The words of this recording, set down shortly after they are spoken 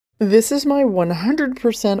This is my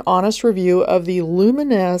 100% honest review of the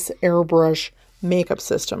Luminous Airbrush makeup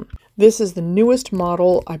system. This is the newest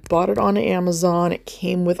model. I bought it on Amazon. It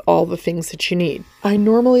came with all the things that you need. I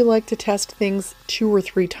normally like to test things 2 or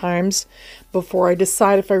 3 times before I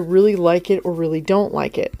decide if I really like it or really don't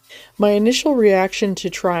like it. My initial reaction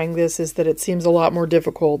to trying this is that it seems a lot more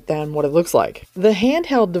difficult than what it looks like. The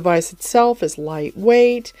handheld device itself is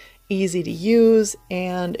lightweight, easy to use,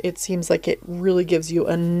 and it seems like it really gives you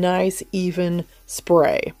a nice even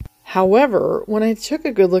spray. However, when I took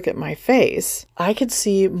a good look at my face, I could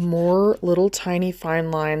see more little tiny fine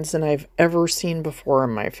lines than I've ever seen before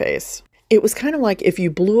in my face. It was kind of like if you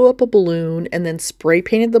blew up a balloon and then spray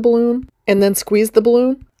painted the balloon and then squeezed the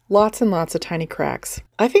balloon. Lots and lots of tiny cracks.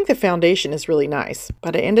 I think the foundation is really nice,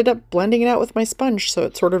 but I ended up blending it out with my sponge, so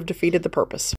it sort of defeated the purpose.